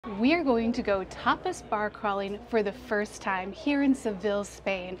We are going to go tapas bar crawling for the first time here in Seville,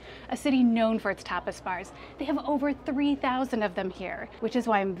 Spain, a city known for its tapas bars. They have over 3,000 of them here, which is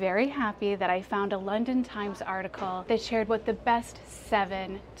why I'm very happy that I found a London Times article that shared what the best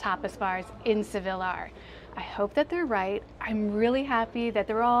 7 tapas bars in Seville are. I hope that they're right. I'm really happy that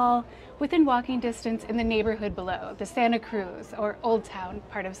they're all within walking distance in the neighborhood below, the Santa Cruz or Old Town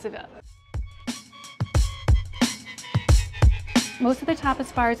part of Seville. Most of the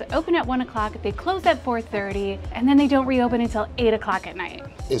tapas bars open at 1 o'clock, they close at 4:30, and then they don't reopen until 8 o'clock at night.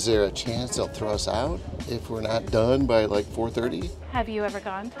 Is there a chance they'll throw us out if we're not done by like 4:30? Have you ever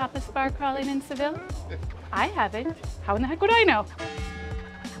gone tapas bar crawling in Seville? I haven't. How in the heck would I know?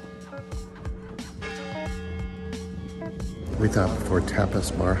 We thought before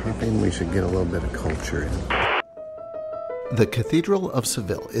tapas bar hopping, we should get a little bit of culture in. The Cathedral of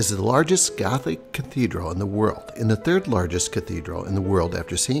Seville is the largest Gothic cathedral in the world and the 3rd largest cathedral in the world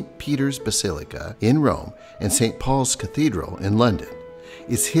after St. Peter's Basilica in Rome and St. Paul's Cathedral in London.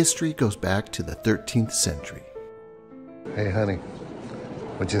 Its history goes back to the 13th century. Hey honey,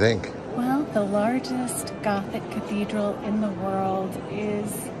 what'd you think? Well, the largest Gothic cathedral in the world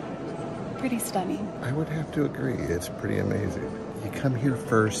is pretty stunning. I would have to agree, it's pretty amazing. You come here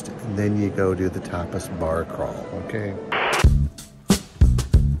first and then you go do the tapas bar crawl, okay?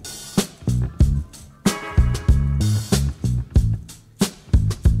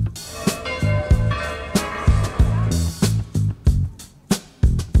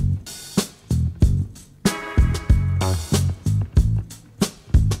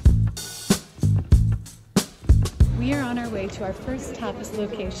 We are on our way to our first tapas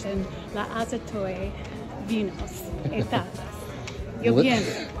location, La Azatoy Vinos e Tapas. Yo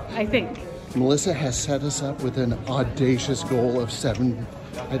pienso, I think. Melissa has set us up with an audacious goal of 7.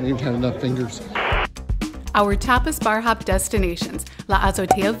 I didn't even have enough fingers. Our tapas bar hop destinations: La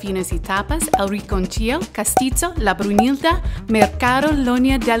Azotea Vinos y Tapas, El Riconchillo, Castizo, La Brunilda, Mercado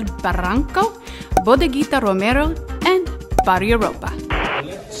Lonia del Barranco, Bodeguita Romero, and Barrio Ropa.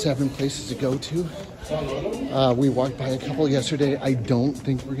 7 places to go to. We walked by a couple yesterday. I don't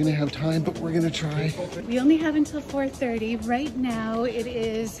think we're gonna have time, but we're gonna try. We only have until 4:30. Right now it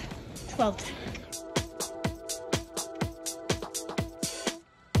is 12:10.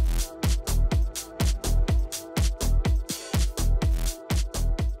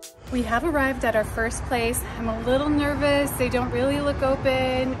 We have arrived at our first place. I'm a little nervous. They don't really look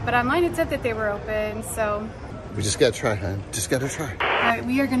open, but online it said that they were open, so. We just gotta try, hon. Just gotta try.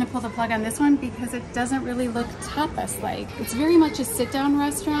 We are gonna pull the plug on this one because it doesn't really look tapas-like. It's very much a sit-down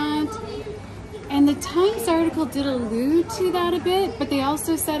restaurant. And the Times article did allude to that a bit, but they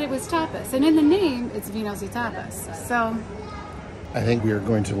also said it was tapas. And in the name, it's Vinos y Tapas. So. I think we are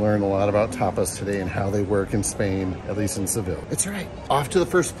going to learn a lot about tapas today and how they work in Spain, at least in Seville. It's all right. Off to the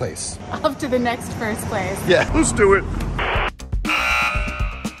first place. Off to the next first place. Yeah, let's do it.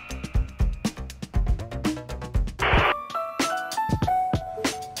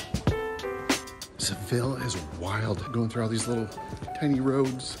 Seville is wild, going through all these little tiny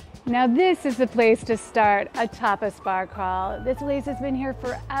roads. Now this is the place to start a tapas bar crawl. This place has been here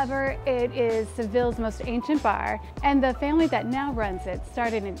forever. It is Seville's most ancient bar, and the family that now runs it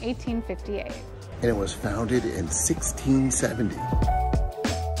started in 1858. And it was founded in 1670.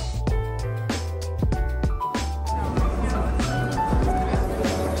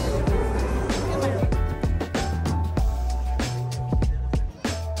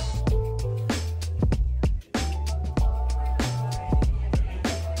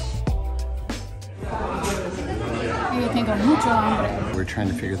 We're trying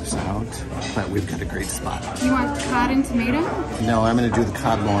to figure this out, but we've got a great spot. You want cod and tomato? No, I'm going to do the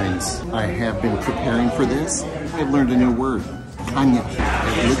cod loins. I have been preparing for this. I've learned a new word, caña.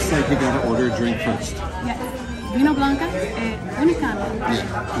 It looks like you got to order a drink first. Yes. Vino blanca e una caña.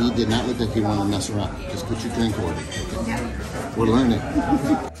 Yeah, he did not look like he wanted to mess around. Just put your drink order. Okay? Yeah. We're learning.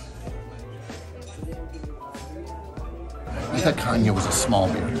 I thought caña was a small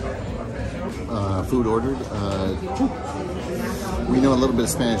beer. Food ordered. We know a little bit of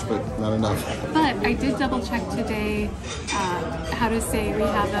Spanish, but not enough. But I did double check today how to say we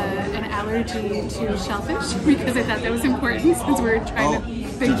have an allergy to shellfish because I thought that was important since we're trying to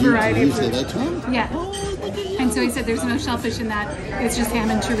think variety. Did you say that to him? Yeah. And so he said there's no shellfish in that. It's just ham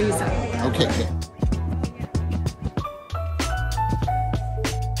and chorizo. Okay.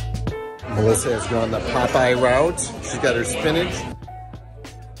 Melissa has gone the Popeye route. She's got her spinach.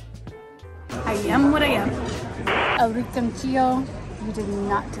 I am what I am. El Riconchillo, you did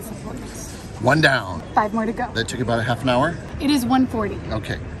not disappoint. 1 down. 5 more to go. That took about a half an hour? It is 1:40.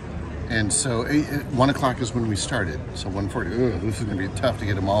 Okay. And so 1 o'clock is when we started. So 1:40. This is gonna be tough to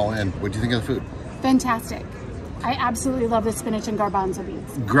get them all in. What do you think of the food? Fantastic. I absolutely love the spinach and garbanzo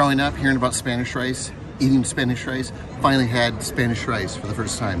beans. Growing up, hearing about Spanish rice, eating Spanish rice, finally had Spanish rice for the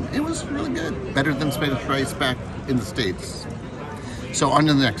first time. It was really good. Better than Spanish rice back in the States. So on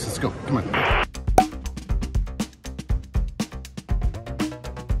to the next, let's go, come on.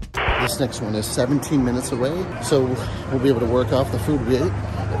 This next one is 17 minutes away, so we'll be able to work off the food we ate.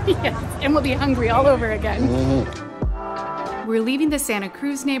 Yes, and we'll be hungry all over again. Mm-hmm. We're leaving the Santa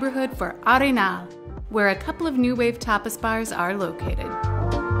Cruz neighborhood for Arenal, where a couple of new wave tapas bars are located.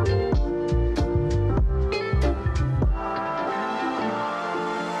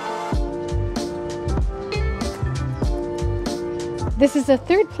 This is the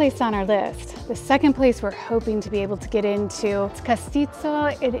third place on our list. The second place we're hoping to be able to get into. It's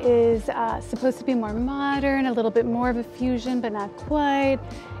Castizo. It is supposed to be more modern, a little bit more of a fusion, but not quite.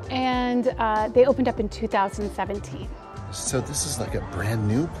 And they opened up in 2017. So this is like a brand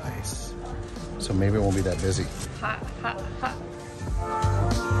new place. So maybe it won't be that busy. Hot, hot, hot.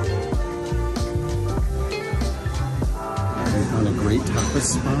 We're on a great tapas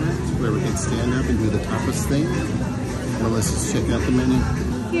spot where we can stand up and do the tapas thing. Melissa's checking out the menu.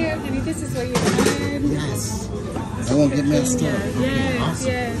 Here, honey, this is what you wanted. Yes. I won't get messed up. Yes, Awesome.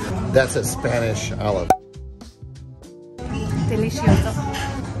 yes. That's a Spanish olive. Delicioso.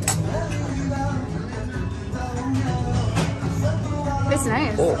 It's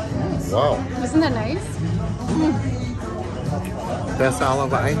nice. Oh, wow. Isn't that nice? Best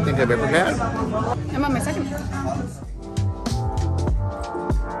olive I think I've ever had. I'm on my second.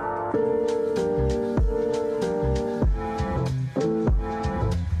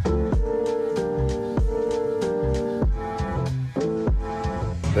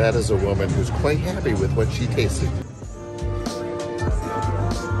 That is a woman who's quite happy with what she tasted.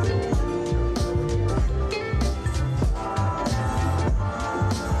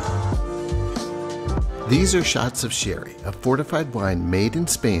 These are shots of sherry, a fortified wine made in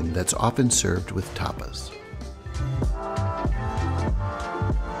Spain that's often served with tapas.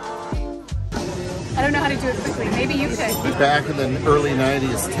 I don't know how to do it quickly. Maybe you could. Back in the early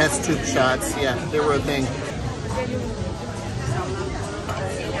 90s, test tube shots, yeah, they were a thing.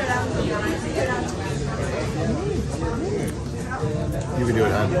 You can do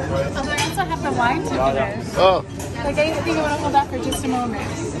it, hon. Although I also have the wine to finish. Oh. Like, I think I want to hold that for just a moment.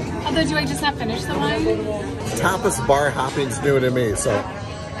 Although, do I just not finish the wine? Tapas bar hopping's new to me, so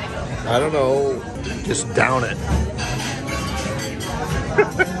I don't know. Just down it.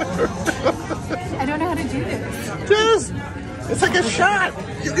 I don't know how to do this. Just, it's like a shot.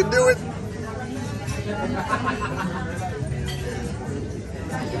 You can do it.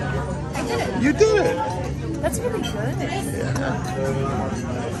 I did it. You did it. That's really good. Yeah.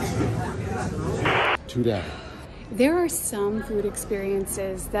 2 down. There are some food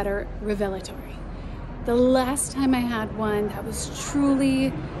experiences that are revelatory. The last time I had one that was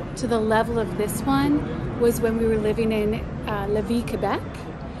truly to the level of this one was when we were living in Lévis, Quebec,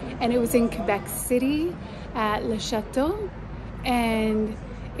 and it was in Quebec City at Le Chateau, and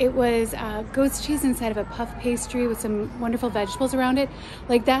it was goat's cheese inside of a puff pastry with some wonderful vegetables around it.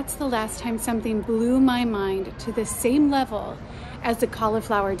 Like, that's the last time something blew my mind to the same level as the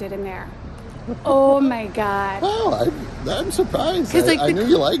cauliflower did in there. Oh my God. Wow, I'm surprised. Like, I knew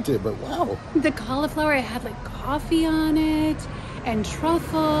you liked it, but wow. The cauliflower, it had like coffee on it and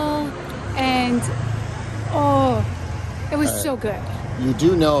truffle, and oh, it was so good. You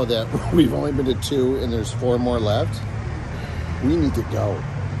do know that we've only been to 2 and there's 4 more left. We need to go.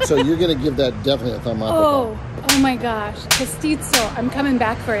 So you're going to give that definitely a thumb up. Oh my gosh. Castizo, I'm coming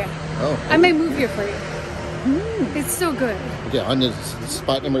back for you. Oh. I might move here for you. It's so good. Okay, on this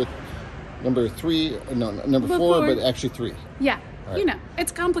spot number 3, no, number 4, Four. but actually 3. Yeah, right. You know,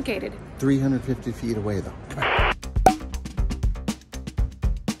 it's complicated. 350 feet away though. Come on.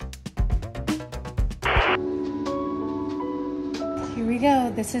 Here we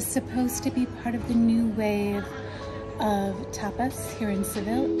go. This is supposed to be part of the new wave of tapas here in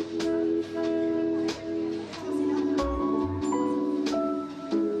Seville.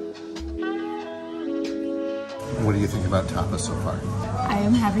 What do you think about tapas so far? I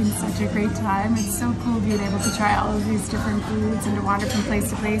am having such a great time. It's so cool being able to try all of these different foods and to wander from place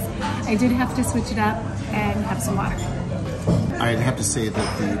to place. I did have to switch it up and have some water. I'd have to say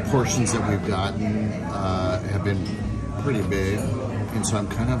that the portions that we've gotten have been pretty big, and so I'm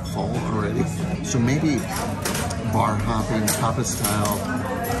kind of full already. So maybe bar hopping, tapas style,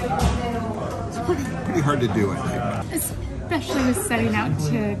 it's pretty hard to do, I think. Especially with setting out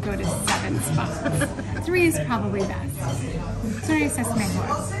to go to 7 spots. 3 is probably best. 3 es mejor.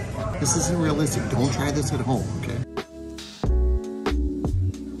 This isn't realistic. Don't try this at home, okay?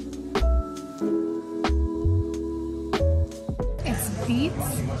 It's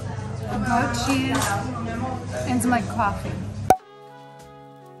beets, goat cheese, and some like coffee.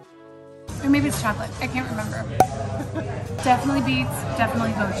 Or maybe it's chocolate. I can't remember. Definitely beets,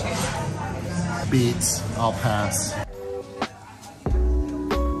 definitely goat cheese. Beets, I'll pass.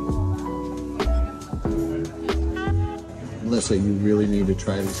 Melissa, you really need to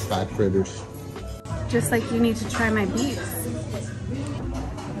try these fat fritters. Just like you need to try my beets.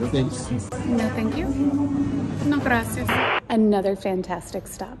 Thanks. No, thank you. No, gracias. Another fantastic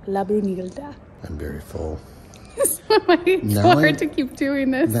stop, La Brunilda. I'm very full. So hard to keep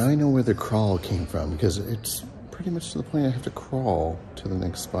doing this. Now I know where the crawl came from, because it's pretty much to the point I have to crawl to the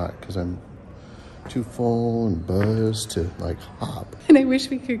next spot because I'm too full and buzzed to like hop. And I wish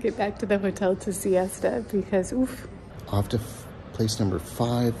we could get back to the hotel to siesta because oof. Off to place number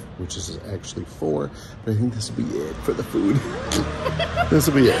 5, which is actually 4, but I think this will be it for the food. This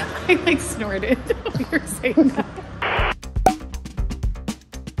will be it. I like snorted when you were saying that.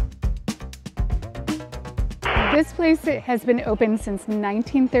 This place has been open since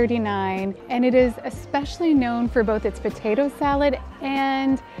 1939, and it is especially known for both its potato salad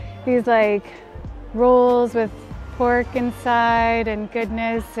and these like rolls with pork inside and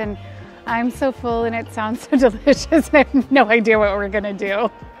goodness. And I'm so full and it sounds so delicious. I have no idea what we're gonna do.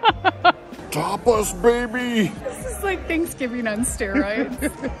 Tapas, baby! This is like Thanksgiving on steroids.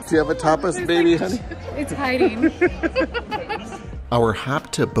 Do you have a tapas, baby, honey? It's hiding. Our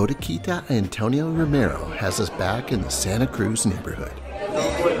hop to Bodequita Antonio Romero has us back in the Santa Cruz neighborhood.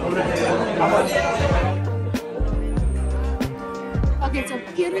 Okay, so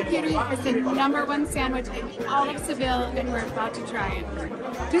Kiri Kiri is the #1 sandwich in all of Seville, and we're about to try it.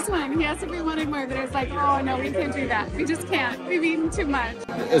 Just one. He asked if we wanted more, but I was like, oh no, we can't do that. We just can't. We've eaten too much.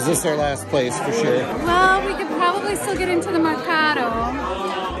 Is this our last place for sure? Well, we could probably still get into the Mercado,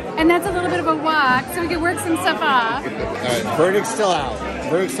 and that's a little bit of a walk, so we could work some stuff off. All right, verdict's still out.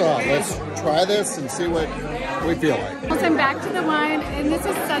 Verdict's still out. Let's try this and see what we feel like. So I'm back to the wine, and this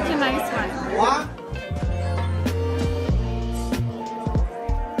is such a nice one. What?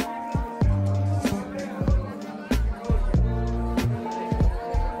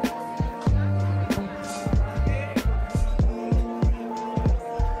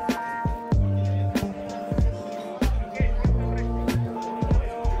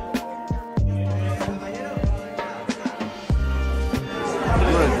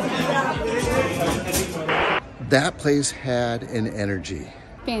 That place had an energy.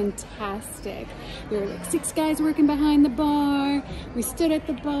 Fantastic. There were like 6 guys working behind the bar. We stood at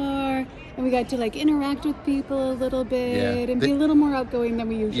the bar and we got to like interact with people a little bit and be a little more outgoing than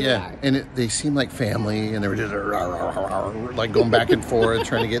we usually are. And they seemed like family, and they were just like going back and forth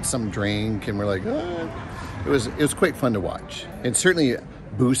trying to get some drink, and we're like, oh. It was quite fun to watch. It certainly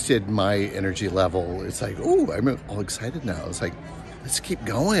boosted my energy level. It's like, oh, I'm all excited now. It's like, let's keep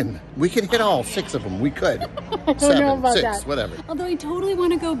going. We could hit all 6 of them. We could. I don't know about 6, that. Whatever. Although I totally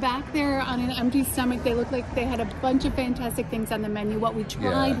want to go back there on an empty stomach. They looked like they had a bunch of fantastic things on the menu. What we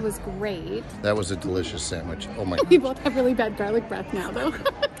tried was great. That was a delicious sandwich. Oh my gosh. We both have really bad garlic breath now, though.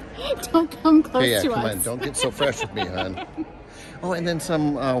 Don't come close to come us. on. Don't get so fresh with me, hon. Oh, and then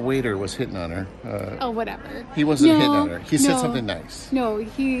some waiter was hitting on her. Oh, whatever. He wasn't hitting on her. He said something nice. No,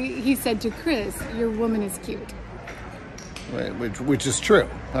 he said to Chris, your woman is cute. Which is true.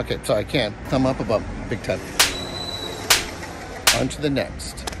 Okay, so I can't thumb up above. Big time. On to the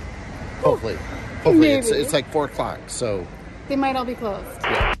next. Hopefully. Hopefully. It's like 4 o'clock, so. They might all be closed.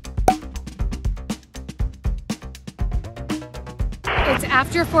 Yeah. It's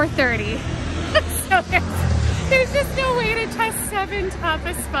after 4:30. So there's just no way to test 7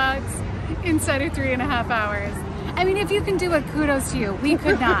 tapas spots inside of 3.5 hours. I mean, if you can do it, kudos to you. We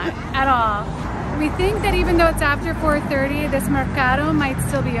could not at all. We think that even though it's after 4:30, this Mercado might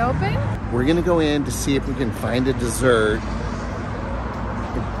still be open. We're gonna go in to see if we can find a dessert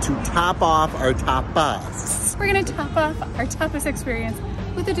to top off our tapas. We're gonna top off our tapas experience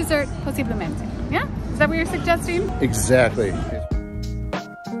with a dessert posiblemente. Yeah? Is that what you're suggesting? Exactly.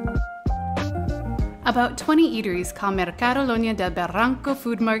 About 20 eateries call Mercado Loña del Barranco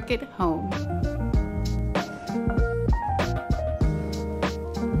Food Market home.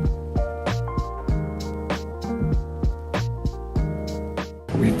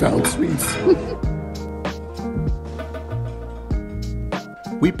 We found sweets.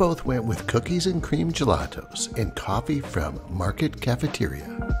 We both went with cookies and cream gelatos and coffee from Market Cafeteria.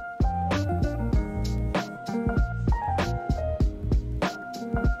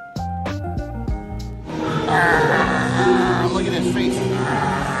 Look at his face.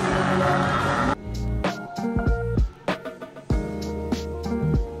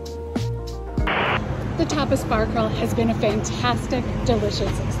 the Tapas bar crawl has been a fantastic, delicious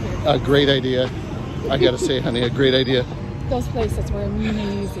experience. A great idea. I gotta say, honey, a great idea. Those places were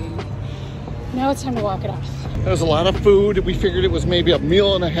amazing. Now it's time to walk it off. There was a lot of food. We figured it was maybe a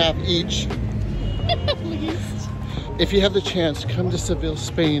meal and a half each. At least. If you have the chance, come to Seville,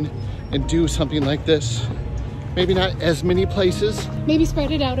 Spain, and do something like this. Maybe not as many places. Maybe spread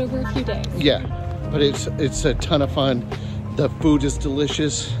it out over a few days. Yeah, but it's a ton of fun. The food is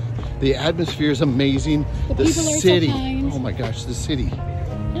delicious. The atmosphere is amazing. The people are so kind. Oh my gosh, the city.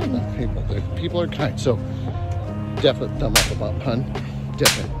 Yeah, the people are kind. So definitely thumb up about pun.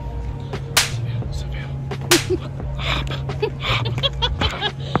 Definitely. Seville.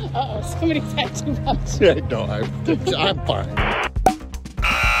 Uh-oh, somebody's had too much. Yeah, no, I'm fine.